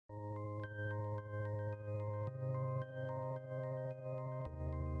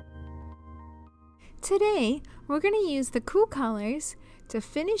Today, we're going to use the cool colors to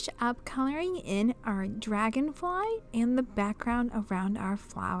finish up coloring in our dragonfly and the background around our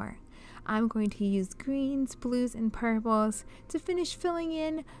flower. I'm going to use greens, blues, and purples to finish filling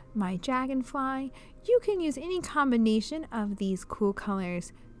in my dragonfly. You can use any combination of these cool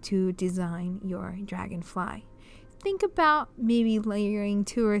colors to design your dragonfly. Think about maybe layering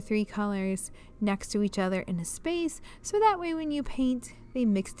 2 or 3 colors next to each other in a space, so that way when you paint, they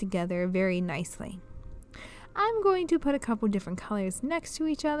mix together very nicely. I'm going to put a couple different colors next to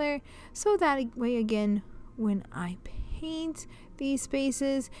each other, so that way again, when I paint these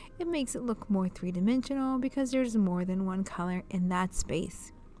spaces, it makes it look more three-dimensional because there's more than one color in that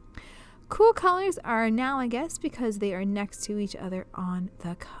space. Cool colors are analogous because they are next to each other on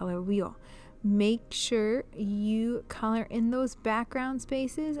the color wheel. Make sure you color in those background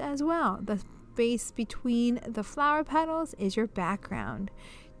spaces as well. The space between the flower petals is your background.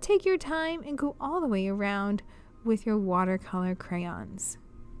 Take your time and go all the way around with your watercolor crayons.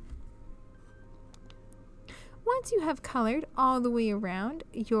 Once you have colored all the way around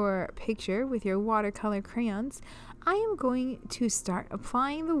your picture with your watercolor crayons, I am going to start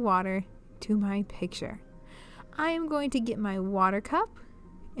applying the water to my picture. I am going to get my water cup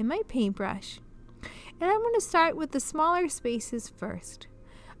and my paintbrush, and I'm going to start with the smaller spaces first.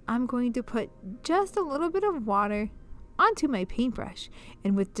 I'm going to put just a little bit of water onto my paintbrush,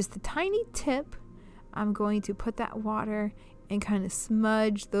 and with just a tiny tip, I'm going to put that water and kind of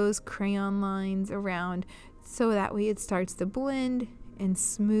smudge those crayon lines around so that way it starts to blend and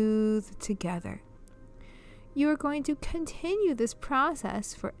smooth together. You are going to continue this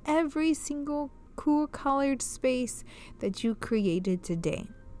process for every single cool colored space that you created today.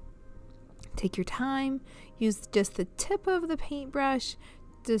 Take your time, use just the tip of the paintbrush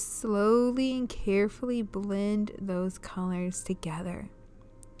to slowly and carefully blend those colors together.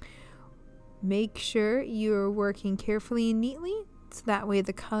 Make sure you're working carefully and neatly so that way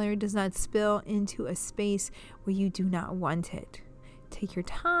the color does not spill into a space where you do not want it. Take your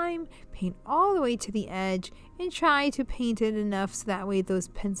time, paint all the way to the edge, and try to paint it enough so that way those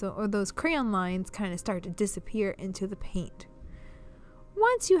pencil or those crayon lines kind of start to disappear into the paint.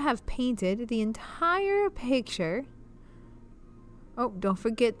 Once you have painted the entire picture, don't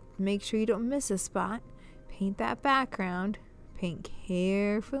forget, make sure you don't miss a spot. Paint that background, paint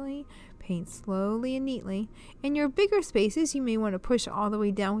carefully, paint slowly and neatly. In your bigger spaces, you may want to push all the way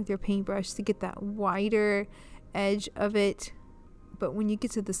down with your paintbrush to get that wider edge of it. But when you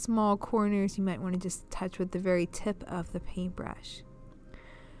get to the small corners, you might want to just touch with the very tip of the paintbrush.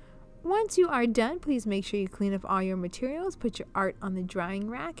 Once you are done, please make sure you clean up all your materials, put your art on the drying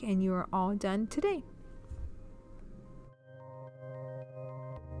rack, and you are all done today.